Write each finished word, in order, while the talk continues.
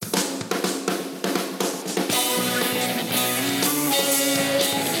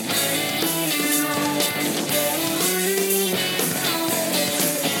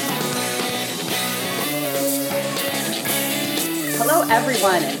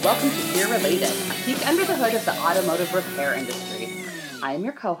everyone, and welcome to Gear Related, a peek under the hood of the automotive repair industry. I am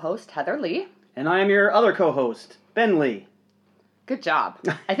your co-host, Heather Lee. And I am your other co-host, Ben Lee. Good job.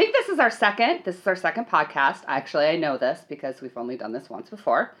 I think this is our second podcast. Actually, I know this because we've only done this once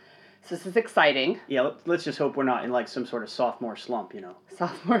before. So this is exciting. Yeah, let's just hope we're not in like some sort of sophomore slump, you know.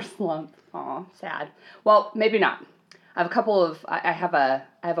 Sophomore slump. Aw, sad. Well, maybe not. I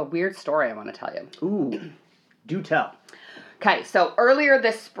have a weird story I want to tell you. Ooh, do tell. Okay, so earlier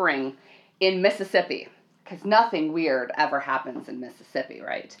this spring in Mississippi, because nothing weird ever happens in Mississippi,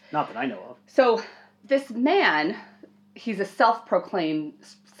 right? Not that I know of. So this man, he's a self-proclaimed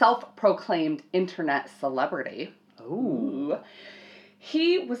internet celebrity. Ooh.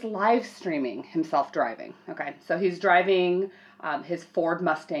 He was live streaming himself driving. Okay, so he's driving his Ford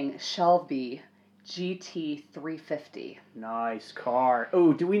Mustang Shelby GT350. Nice car.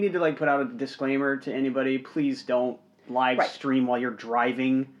 Oh, do we need to like put out a disclaimer to anybody? Please don't live stream while you're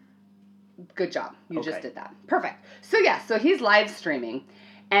driving. Good job. You just did that. Perfect. So so he's live streaming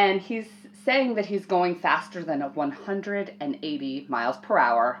and he's saying that he's going faster than 180 miles per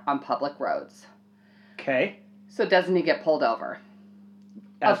hour on public roads. Okay. So doesn't he get pulled over?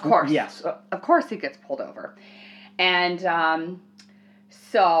 Of course. Yes. Of course he gets pulled over. And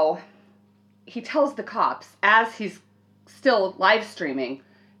so he tells the cops, as he's still live streaming,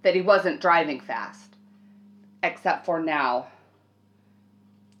 that he wasn't driving fast. Except for now,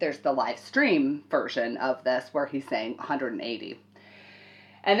 there's the live stream version of this where he's saying 180.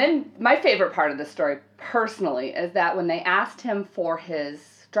 And then my favorite part of the story, personally, is that when they asked him for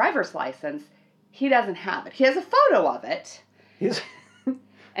his driver's license, he doesn't have it. He has a photo of it.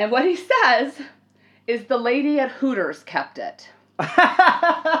 And what he says is the lady at Hooters kept it.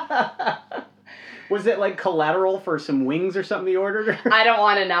 Was it like collateral for some wings or something he ordered? I don't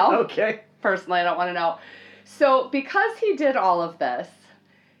want to know. Okay. Personally, I don't want to know. So because he did all of this,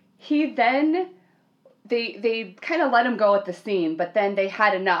 he then, they kind of let him go at the scene, but then they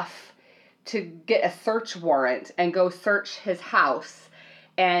had enough to get a search warrant and go search his house.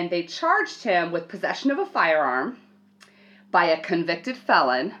 And they charged him with possession of a firearm by a convicted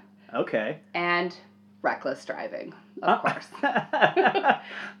felon. Okay. And reckless driving, of course.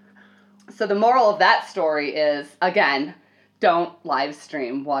 So the moral of that story is, again, don't live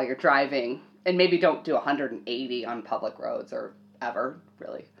stream while you're driving. And maybe don't do 180 on public roads or ever,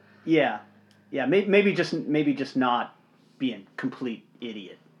 really. Yeah. Yeah, maybe just not be a complete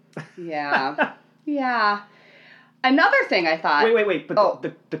idiot. Yeah. Yeah. Another thing I thought... Wait. But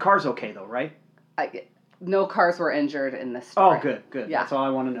the car's okay, though, right? No cars were injured in this story. Oh, good. Yeah. That's all I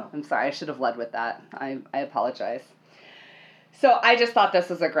want to know. I'm sorry. I should have led with that. I apologize. So I just thought this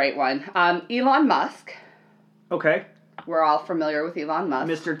was a great one. Elon Musk. Okay. We're all familiar with Elon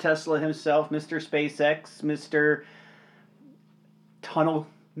Musk. Mr. Tesla himself, Mr. SpaceX, Mr. Tunnel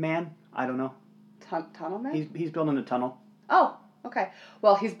Man. I don't know. Tunnel Man? He's building a tunnel. Oh, okay.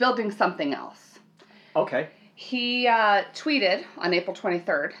 Well, he's building something else. Okay. He tweeted on April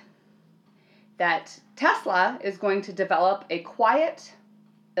 23rd that Tesla is going to develop a quiet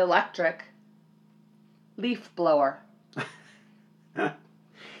electric leaf blower.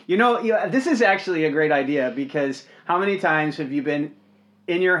 You know, this is actually a great idea because how many times have you been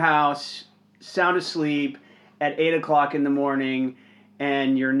in your house, sound asleep, at 8 o'clock in the morning,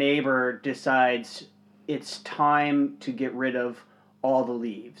 and your neighbor decides it's time to get rid of all the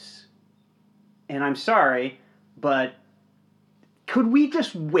leaves? And I'm sorry, but could we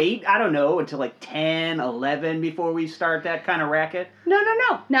just wait, I don't know, until like 10, 11 before we start that kind of racket? No.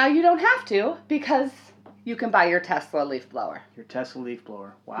 Now you don't have to because you can buy your Tesla leaf blower. Your Tesla leaf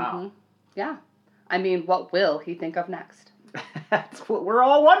blower. Wow. Mm-hmm. Yeah. I mean, what will he think of next? That's what we're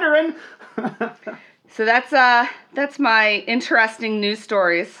all wondering. So that's my interesting news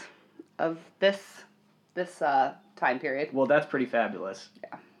stories of this time period. Well, that's pretty fabulous.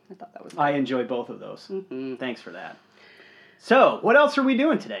 Yeah, I thought that was. I enjoy both of those. Mm-hmm. Thanks for that. So, what else are we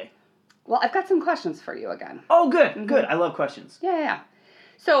doing today? Well, I've got some questions for you again. Oh, good, Mm-hmm. good. I love questions. Yeah.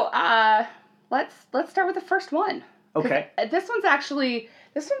 So, let's start with the first one. Okay. This one's actually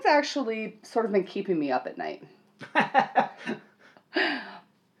sort of been keeping me up at night.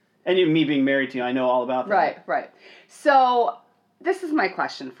 And me being married to you, I know all about that. Right. So, this is my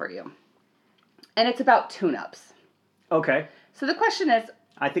question for you. And it's about tune-ups. Okay. So the question is,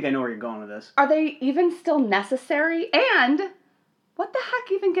 I think I know where you're going with this. are they even still necessary? And what the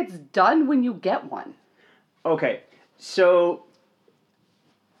heck even gets done when you get one? Okay. So,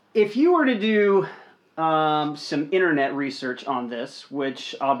 if you were to do some internet research on this,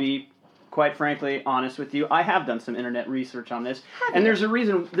 which I'll be quite frankly, honest with you, I have done some internet research on this, Have and you?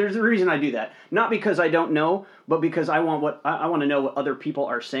 there's a reason I do that. Not because I don't know, but because I want to know what other people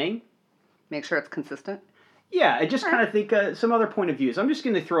are saying. Make sure it's consistent. Yeah, I just kind of think some other point of views. I'm just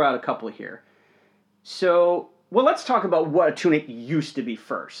going to throw out a couple here. So, well, let's talk about what a tune-up used to be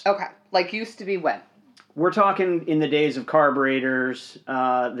first. Okay. Like used to be when? We're talking in the days of carburetors,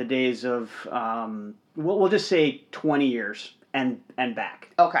 the days of, we'll just say 20 years and back.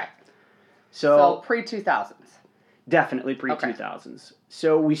 Okay. So pre-2000s. Definitely pre-2000s.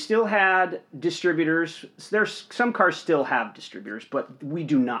 So we still had distributors. There's some cars still have distributors, but we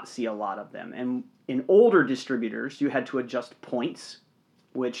do not see a lot of them. And in older distributors, you had to adjust points,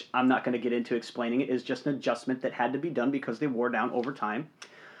 which I'm not going to get into explaining. It is just an adjustment that had to be done because they wore down over time.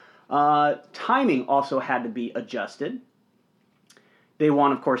 Timing also had to be adjusted. They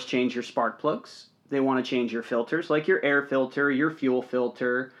want, of course, change your spark plugs. They want to change your filters, like your air filter, your fuel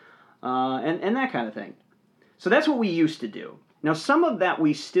filter, and that kind of thing. So that's what we used to do. Now, some of that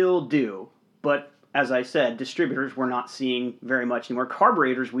we still do, but as I said, distributors we're not seeing very much anymore.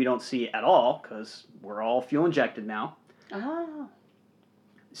 Carburetors we don't see at all because we're all fuel injected now. Oh.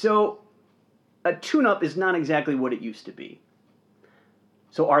 So a tune-up is not exactly what it used to be.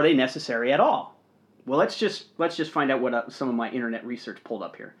 So are they necessary at all? Well, let's just find out what some of my internet research pulled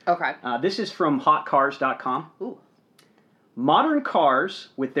up here. Okay. This is from hotcars.com. Ooh. Modern cars,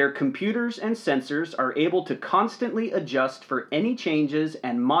 with their computers and sensors, are able to constantly adjust for any changes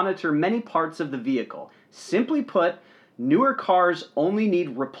and monitor many parts of the vehicle. Simply put, newer cars only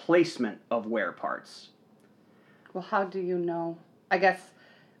need replacement of wear parts. Well, how do you know? I guess,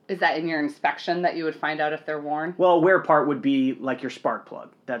 is that in your inspection that you would find out if they're worn? Well, a wear part would be like your spark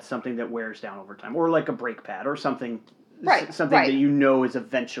plug. That's something that wears down over time. Or like a brake pad or something. Right, Something right. that you know is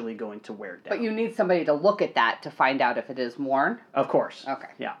eventually going to wear down. But you need somebody to look at that to find out if it is worn? Of course. Okay.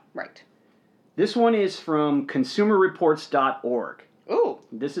 Yeah. Right. This one is from consumerreports.org. Ooh.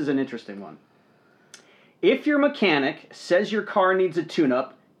 This is an interesting one. If your mechanic says your car needs a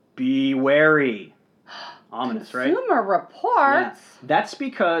tune-up, be wary. Ominous, right? Consumer Reports? Yeah. That's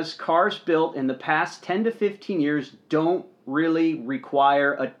because cars built in the past 10 to 15 years don't really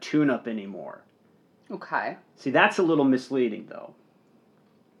require a tune-up anymore. Okay. See, that's a little misleading, though.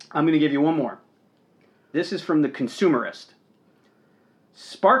 I'm going to give you one more. This is from The Consumerist.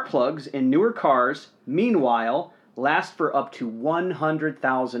 Spark plugs in newer cars, meanwhile, last for up to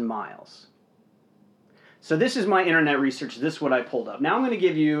 100,000 miles. So this is my internet research. This is what I pulled up. Now I'm going to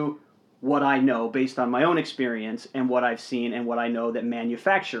give you what I know based on my own experience and what I've seen and what I know that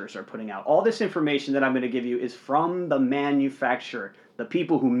manufacturers are putting out. All this information that I'm going to give you is from the manufacturer, the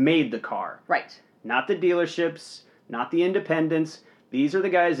people who made the car. Right. Not the dealerships, not the independents. These are the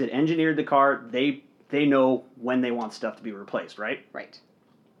guys that engineered the car. They know when they want stuff to be replaced, right? Right.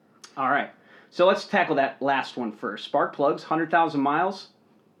 All right. So let's tackle that last one first. Spark plugs, 100,000 miles.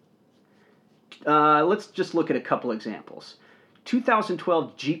 Let's just look at a couple examples.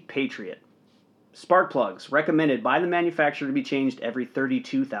 2012 Jeep Patriot. Spark plugs recommended by the manufacturer to be changed every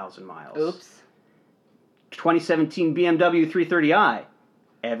 32,000 miles. Oops. 2017 BMW 330i.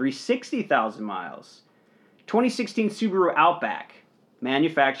 Every 60,000 miles. 2016 Subaru Outback.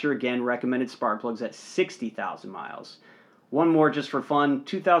 Manufacturer, again, recommended spark plugs at 60,000 miles. One more just for fun.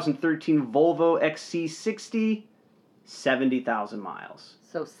 2013 Volvo XC60, 70,000 miles.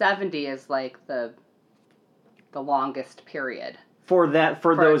 So 70 is like the longest period. For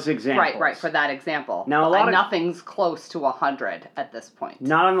those examples. Right, for that example. Now, nothing's close to 100 at this point.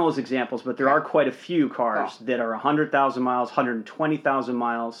 Not on those examples, but there are quite a few cars that are 100,000 miles, 120,000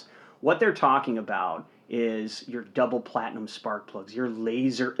 miles. What they're talking about is your double platinum spark plugs, your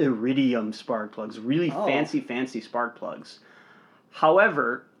laser iridium spark plugs, really fancy spark plugs.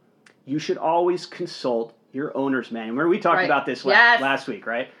 However, you should always consult your owner's manual. Remember we talked about this last week,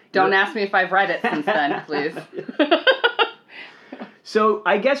 right? Don't ask me if I've read it since then, please. So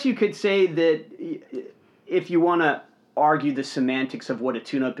I guess you could say that if you want to argue the semantics of what a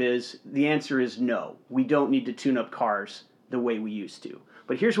tune-up is, the answer is no. We don't need to tune up cars the way we used to.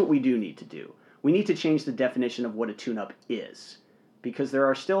 But here's what we do need to do. We need to change the definition of what a tune-up is. Because there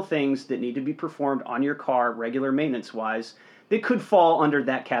are still things that need to be performed on your car, regular maintenance-wise, that could fall under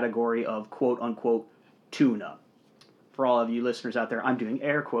that category of quote-unquote tune-up. For all of you listeners out there, I'm doing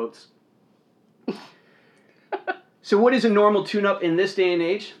air quotes. So what is a normal tune-up in this day and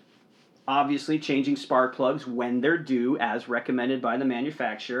age? Obviously, changing spark plugs when they're due as recommended by the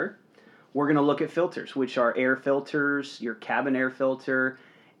manufacturer. We're going to look at filters, which are air filters, your cabin air filter,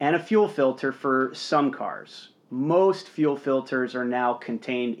 and a fuel filter for some cars. Most fuel filters are now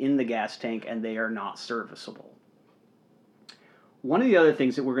contained in the gas tank and they are not serviceable. one of the other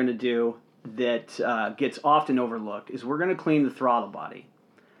things that we're going to do that gets often overlooked is we're going to clean the throttle body.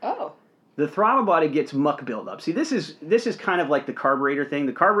 Oh. The throttle body gets muck buildup. See, this is kind of like the carburetor thing.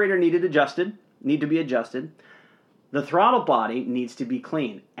 The carburetor need to be adjusted. The throttle body needs to be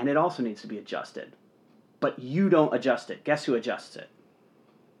cleaned, and it also needs to be adjusted. But you don't adjust it. Guess who adjusts it?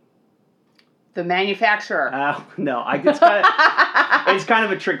 The manufacturer. No, it's kind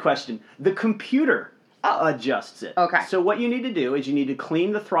of a trick question. The computer adjusts it. Okay. So what you need to do is you need to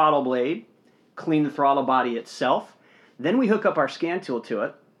clean the throttle blade, clean the throttle body itself. Then we hook up our scan tool to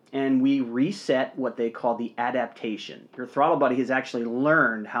it, and we reset what they call the adaptation. Your throttle body has actually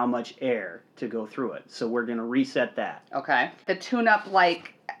learned how much air to go through it. So we're going to reset that. Okay. The tune-up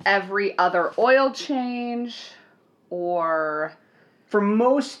like every other oil change, or... For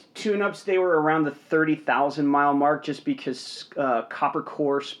most tune-ups, they were around the 30,000 mile mark just because copper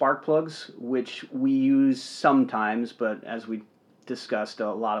core spark plugs, which we use sometimes, but as we discussed,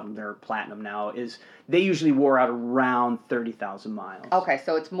 a lot of them, they're platinum now, they usually wore out around 30,000 miles. Okay,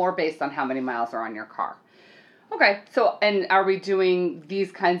 so it's more based on how many miles are on your car. Okay, so, and are we doing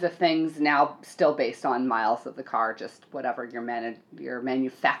these kinds of things now still based on miles of the car, just whatever your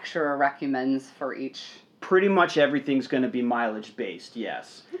manufacturer recommends for each? Pretty much everything's going to be mileage based,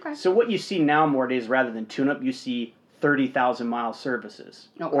 yes. Okay. So what you see now nowadays, rather than tune-up, you see 30,000 mile services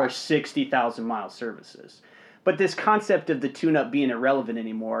or 60,000 mile services. But this concept of the tune-up being irrelevant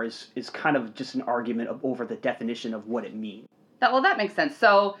anymore is kind of just an argument over the definition of what it means. That makes sense.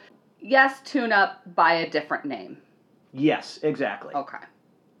 So, yes, tune-up by a different name. Yes, exactly. Okay.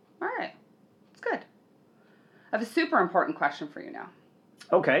 All right. That's good. I have a super important question for you now.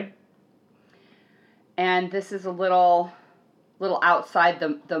 Okay. And this is a little outside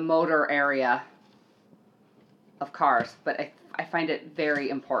the motor area of cars, but I find it very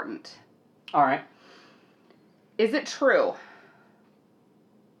important. All right. Is it true?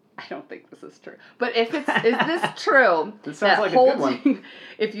 I don't think this is true. But is this true? This sounds like a good one.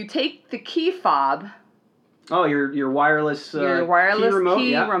 If you take the key fob... Oh, your wireless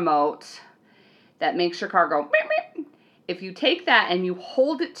key remote that makes your car go... Meep, meep. If you take that and you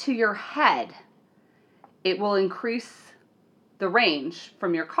hold it to your head... it will increase the range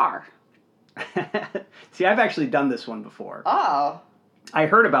from your car. See, I've actually done this one before. Oh. I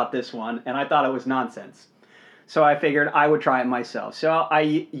heard about this one, and I thought it was nonsense. So I figured I would try it myself. So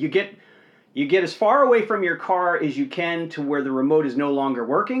you get as far away from your car as you can to where the remote is no longer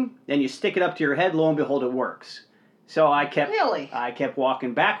working, then you stick it up to your head, lo and behold, it works. So I kept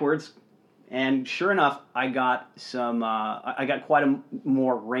walking backwards, and sure enough, I got quite a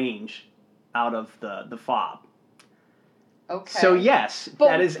more range out of the fob. Okay. So yes,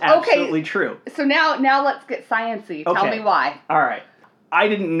 that is absolutely true. So now let's get sciencey. Tell me why. All right. I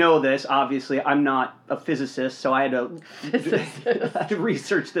didn't know this, obviously. I'm not a physicist, so I had to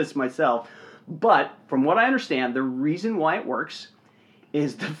research this myself. But from what I understand, the reason why it works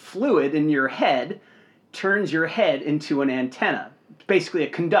is the fluid in your head turns your head into an antenna, basically a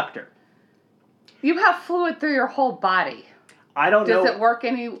conductor. You have fluid through your whole body. I don't know. Does it work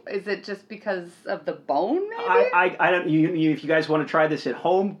is it just because of the bone, maybe? I don't. If you guys want to try this at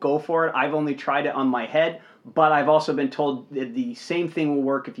home, go for it. I've only tried it on my head, but I've also been told that the same thing will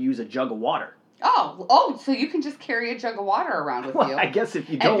work if you use a jug of water. Oh, so you can just carry a jug of water around with you. I guess if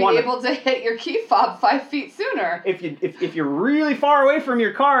you don't want to... and be able to hit your key fob 5 feet sooner. If you're really far away from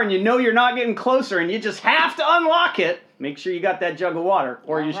your car and you know you're not getting closer and you just have to unlock it, make sure you got that jug of water,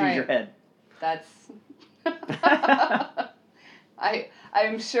 or use your head. That's...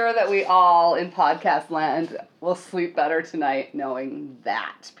 I'm sure that we all in podcast land will sleep better tonight knowing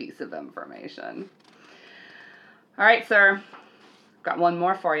that piece of information. All right, sir. Got one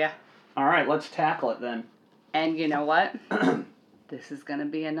more for you. All right, let's tackle it then. And you know what? This is going to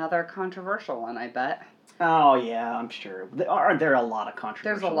be another controversial one, I bet. Oh, yeah, I'm sure. There are a lot of controversial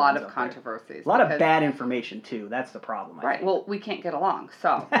There's a lot of controversies. A lot of bad information, too. That's the problem, I think. Well, we can't get along,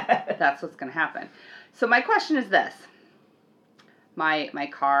 so that's what's going to happen. So my question is this. My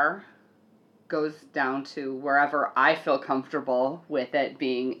car goes down to wherever I feel comfortable with it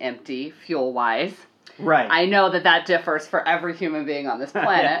being empty, fuel-wise. Right. I know that differs for every human being on this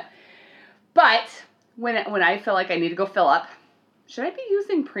planet. But when I feel like I need to go fill up, should I be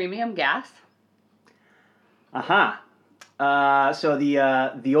using premium gas? So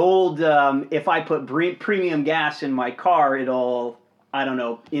the old if I put premium gas in my car, it'll, I don't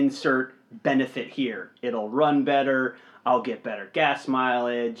know, insert benefit here. It'll run better. I'll get better gas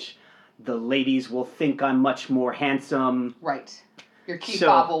mileage. The ladies will think I'm much more handsome. Right. Your key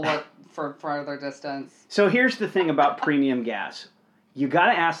fob will work for further distance. So here's the thing about premium gas. You got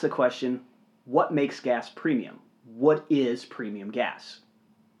to ask the question, what makes gas premium? what is premium gas?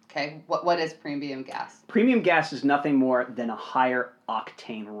 Okay, what is premium gas? Premium gas is nothing more than a higher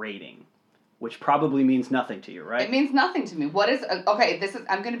octane rating, which probably means nothing to you, right? It means nothing to me. What is, okay,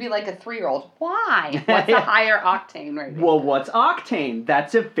 I'm going to be like a 3-year-old. Why? What's a higher octane rating? Well, what's octane?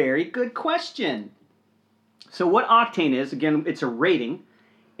 That's a very good question. So what octane is, again, it's a rating,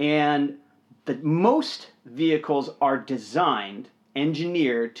 and most vehicles are designed,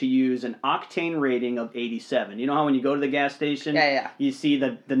 engineered to use an octane rating of 87. You know how when you go to the gas station, you see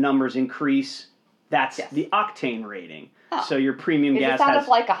the numbers increase? That's the octane rating. Oh. So your premium gas has... Is it out of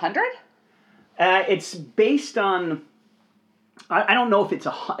like 100? It's based on... I don't know if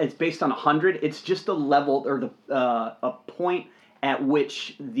it's based on 100. It's just the level or a point at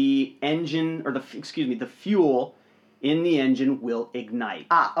which the engine or the fuel in the engine will ignite.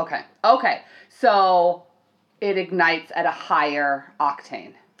 Ah, okay. Okay. So it ignites at a higher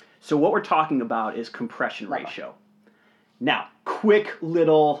octane. So what we're talking about is compression ratio. Now, quick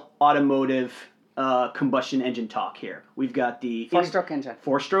little automotive combustion engine talk here. We've got the 4-stroke engine.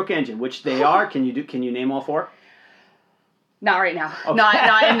 4-stroke engine, which they are. Can you name all 4? Not right now. Okay.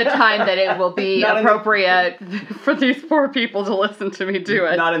 Not in the time that it will be appropriate for these poor people to listen to me do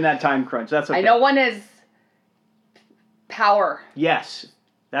it. Not in that time crunch. That's okay. I know one is power. Yes.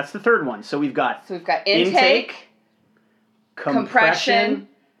 That's the third one. So we've got intake, compression,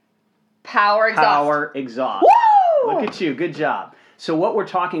 power exhaust. Woo! Look at you. Good job. So what we're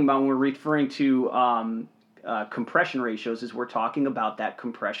talking about when we're referring to compression ratios is we're talking about that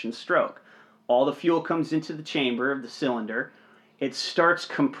compression stroke. All the fuel comes into the chamber of the cylinder. It starts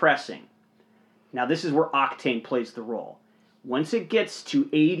compressing. Now this is where octane plays the role. Once it gets to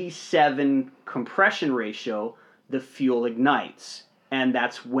 87 compression ratio, the fuel ignites. And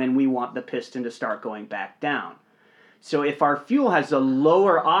that's when we want the piston to start going back down. So if our fuel has a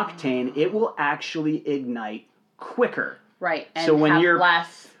lower octane, it will actually ignite quicker. Right, and so when have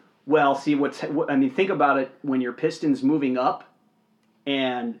less... Well, see, think about it. When your piston's moving up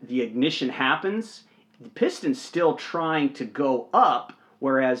and the ignition happens, the piston's still trying to go up,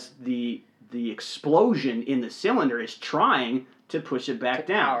 whereas the explosion in the cylinder is trying to push it back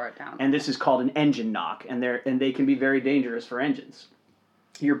down. Power it down. And this is called an engine knock, and they can be very dangerous for engines.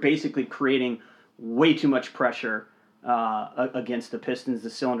 You're basically creating way too much pressure against the pistons, the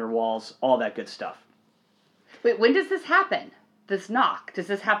cylinder walls, all that good stuff. Wait, when does this happen? This knock? Does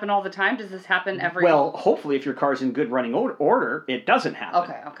this happen all the time? Does this happen every... Well, hopefully if your car's in good running order, it doesn't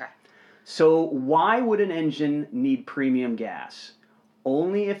happen. Okay. So why would an engine need premium gas?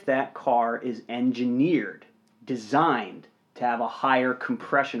 Only if that car is engineered, designed to have a higher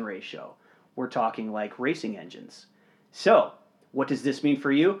compression ratio. We're talking like racing engines. So, what does this mean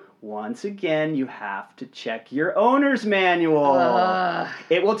for you? Once again, you have to check your owner's manual.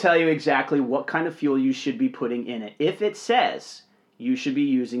 It will tell you exactly what kind of fuel you should be putting in it. If it says you should be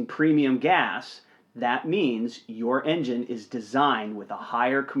using premium gas, that means your engine is designed with a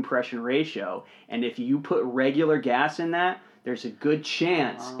higher compression ratio. And if you put regular gas in that, there's a good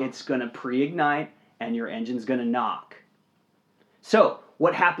chance it's going to pre-ignite and your engine's going to knock. So,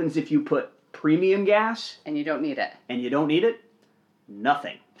 what happens if you put premium gas? And you don't need it?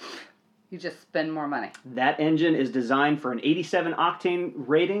 Nothing. You just spend more money. That engine is designed for an 87 octane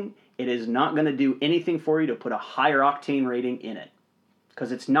rating. It is not going to do anything for you to put a higher octane rating in it.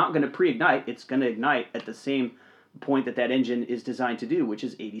 Because it's not going to pre-ignite. It's going to ignite at the same point that engine is designed to do, which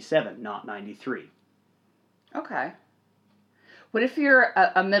is 87, not 93. Okay. What if you're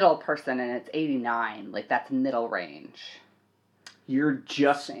a middle person and it's 89? Like, that's middle range. You're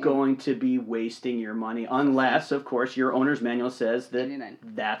just going to be wasting your money unless, of course, your owner's manual says that 89.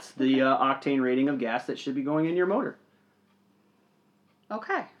 That's the octane rating of gas that should be going in your motor.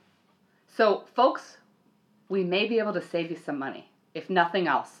 Okay. So, folks, we may be able to save you some money, if nothing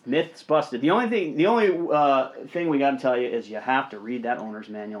else. Myths busted. The only thing we got to tell you is you have to read that owner's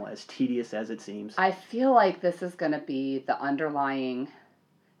manual, as tedious as it seems. I feel like this is going to be the underlying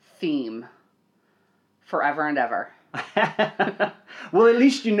theme forever and ever. Well, at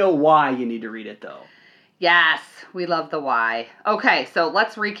least you know why you need to read it, though. Yes, we love the why. Okay, so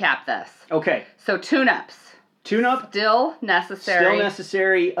let's recap this. Okay. So tune-ups. Tune-up? Still necessary. Still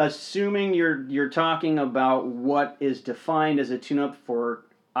necessary, assuming you're talking about what is defined as a tune-up for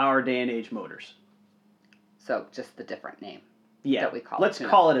our day and age motors. So just the different name. Yeah. That we call Let's it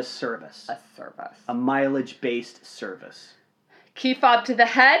call it a service. A service. A mileage-based service. Key fob to the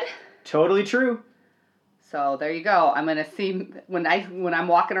head. Totally true. So there you go. I'm gonna see when I'm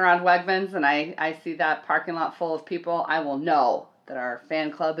walking around Wegmans and I see that parking lot full of people, I will know that our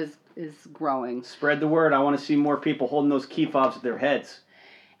fan club is growing. Spread the word. I want to see more people holding those key fobs at their heads.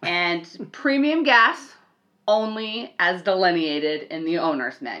 And premium gas only as delineated in the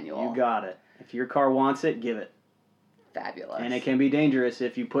owner's manual. You got it. If your car wants it, give it. Fabulous. And it can be dangerous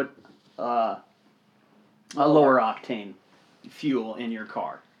if you put a lower octane fuel in your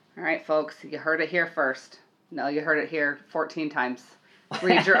car. All right, folks, you heard it here first. No, you heard it here 14 times.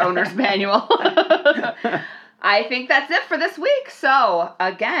 Read your owner's manual. I think that's it for this week. So,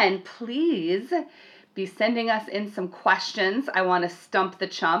 again, please be sending us in some questions. I want to stump the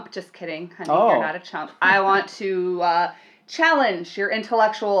chump. Just kidding, honey. Oh. You're not a chump. I want to challenge your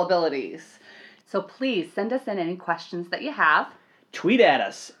intellectual abilities. So please send us in any questions that you have. Tweet at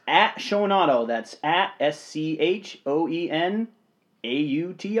us at Schoenauto. That's at SCHOENAUTO.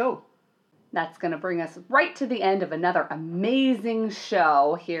 That's going to bring us right to the end of another amazing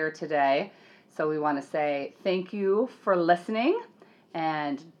show here today. So we want to say thank you for listening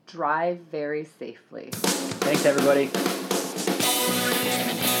and drive very safely. Thanks, everybody.